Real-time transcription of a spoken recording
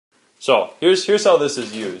So here's how this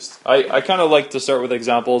is used. I kind of like to start with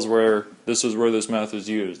examples where this is where this math is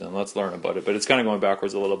used, and let's learn about it. But it's kind of going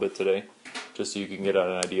backwards a little bit today, just so you can get an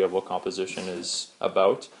idea of what composition is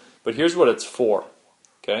about. But here's what it's for.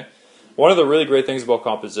 Okay, one of the really great things about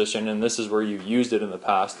composition, and this is where you've used it in the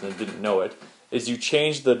past and didn't know it, is you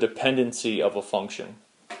change the dependency of a function.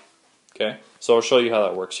 Okay, so I'll show you how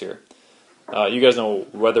that works here. You guys know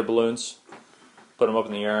weather balloons. Put them up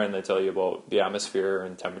in the air and they tell you about the atmosphere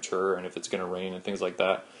and temperature and if it's going to rain and things like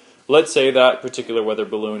that. Let's say that particular weather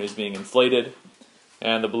balloon is being inflated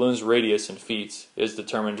and the balloon's radius in feet is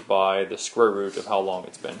determined by the square root of how long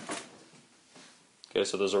it's been. Okay,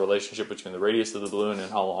 so there's a relationship between the radius of the balloon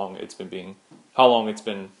and how long it's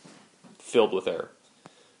been filled with air.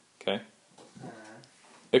 Okay?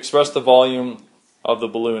 Express the volume of the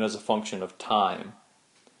balloon as a function of time.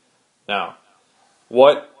 Now,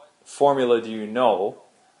 what formula do you know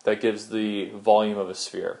that gives the volume of a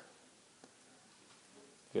sphere?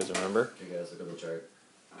 You guys remember? You guys look at the chart.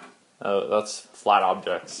 That's flat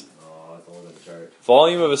objects. Oh, I have to look at the chart.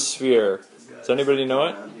 Volume of a sphere. Does anybody know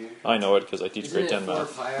it? I know it because I teach grade 10 Isn't it 4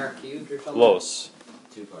 math. pi r cubed or something? Close.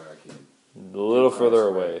 2 pi r cubed. A little 2 pi further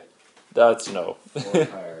squared. away. That's no. 4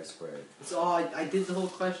 pi r squared. So I did the whole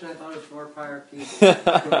question. I thought it was 4 pi r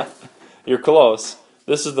cubed. You're close.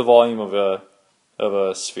 This is the volume of a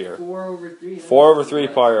sphere. 4 over 3. 4 over 3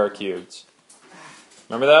 pi r cubed.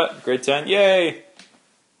 Remember that? Grade 10? Yay!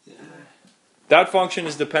 That function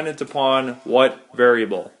is dependent upon what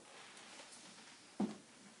variable?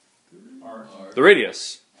 The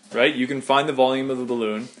radius, right? You can find the volume of the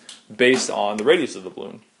balloon based on the radius of the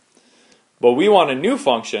balloon. But we want a new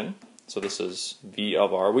function, so this is v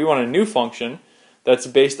of r, we want a new function that's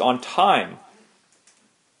based on time.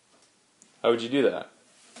 How would you do that?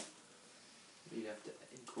 You'd have to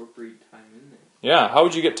incorporate time in there. Yeah, how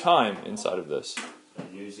would you get time inside of this? By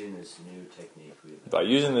using this new technique. By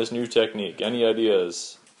using this new technique. Any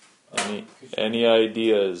ideas? Any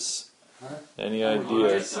ideas? Huh? Any Oh,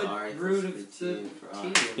 ideas? just put root of the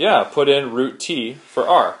t. Yeah, put in root t for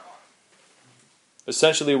r.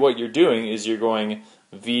 Essentially what you're doing is you're going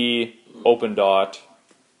v open dot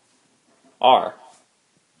r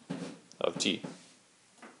of t.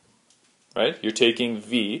 Right? You're taking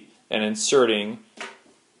v and inserting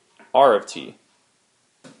r of t.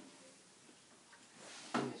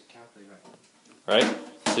 Right?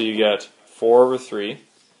 So you get 4 over 3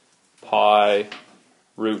 pi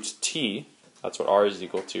root t, that's what r is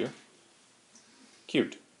equal to,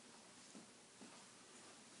 cubed.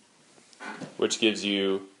 Which gives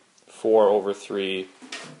you 4 over 3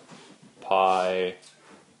 pi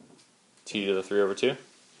t to the 3 over 2.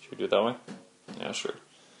 Should we do it that way? Yeah, sure.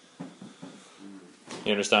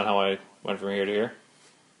 You understand how I went from here to here?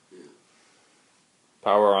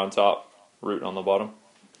 Power on top, root on the bottom.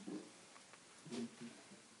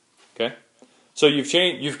 Okay? So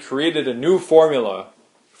you've created a new formula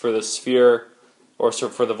for the sphere, or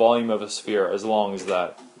for the volume of a sphere, as long as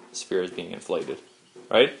that sphere is being inflated.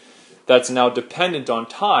 Right? That's now dependent on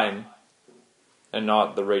time and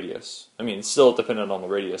not the radius. I mean, it's still dependent on the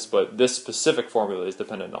radius, but this specific formula is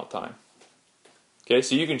dependent on time. Okay,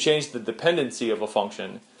 so you can change the dependency of a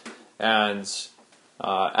function and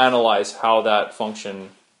analyze how that function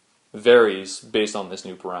varies based on this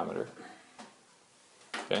new parameter.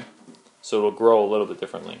 Okay, so it'll grow a little bit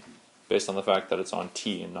differently based on the fact that it's on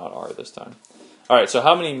t and not r this time. All right, so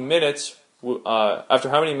how many minutes? After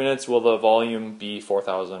how many minutes will the volume be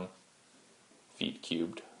 4,000 feet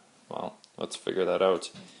cubed? Well, let's figure that out.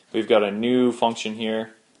 We've got a new function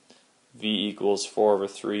here. V equals 4 over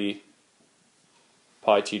 3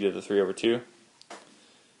 pi t to the 3 over 2.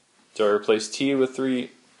 Do I replace t with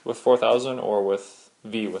 4,000 or with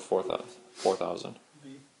v with 4,000?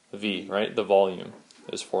 V, right? The volume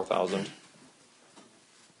is 4,000.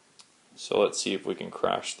 So let's see if we can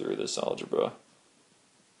crash through this algebra.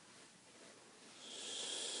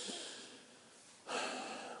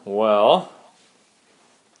 Well,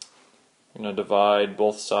 I'm going to divide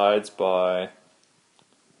both sides by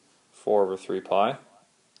 4 over 3 pi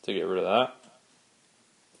to get rid of that.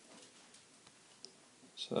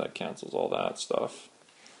 So that cancels all that stuff.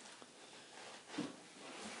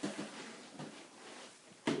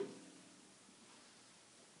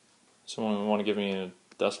 Someone want to give me a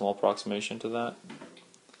decimal approximation to that?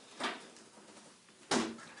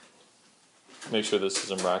 Make sure this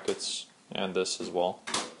is in brackets and this as well.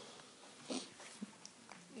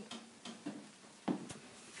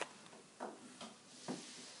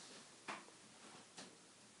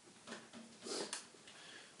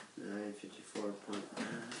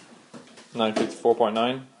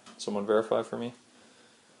 $954.9. Someone verify for me.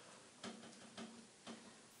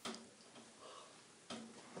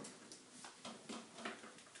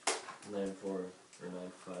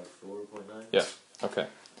 954.9. Yeah. Okay.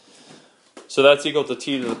 So that's equal to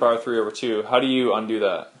t to the power 3 over 2. How do you undo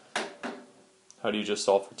that? How do you just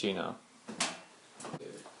solve for t now?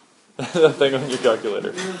 That thing on your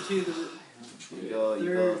calculator. You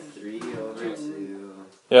go 3 over 2.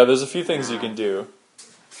 Yeah, there's a few things you can do.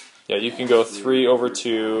 Yeah, you can go 3 over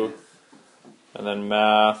 2, and then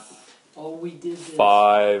math, Oh, we did this.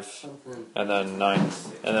 5, Something. and then 9,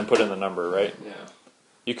 and then put in the number, right? Yeah.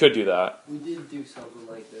 You could do that. We did do something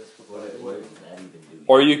like this before. What does that even do?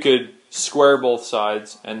 Or you could square both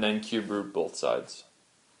sides and then cube root both sides.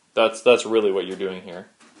 That's really what you're doing here.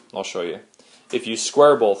 I'll show you. If you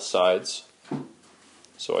square both sides,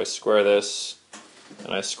 so I square this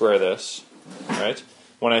and I square this, right?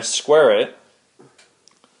 When I square it,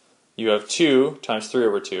 you have 2 times 3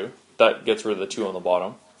 over 2. That gets rid of the 2 on the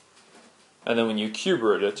bottom. And then when you cube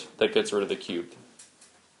root it, that gets rid of the cubed.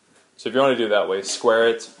 So if you want to do it that way, square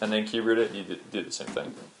it and then cube root it, you do the same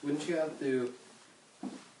thing. Wouldn't you have to?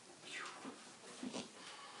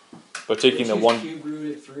 But taking the one, cube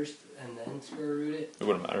root it first and then square root it. it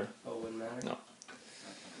wouldn't matter, Oh, it wouldn't matter. No.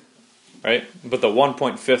 right? But the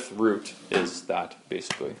 1.5th root is that,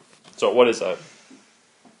 basically. So what is that?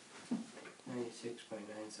 96.97.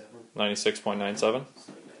 96.97? It's like 97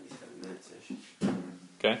 minutes-ish.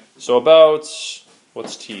 Okay. So about,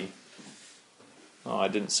 what's t? Oh, I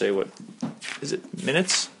didn't say what, is it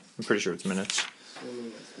minutes? I'm pretty sure it's minutes.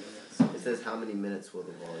 It says how many minutes will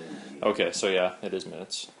the volume be? Okay, so yeah, it is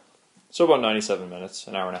minutes. So about 97 minutes,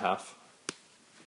 an hour and a half.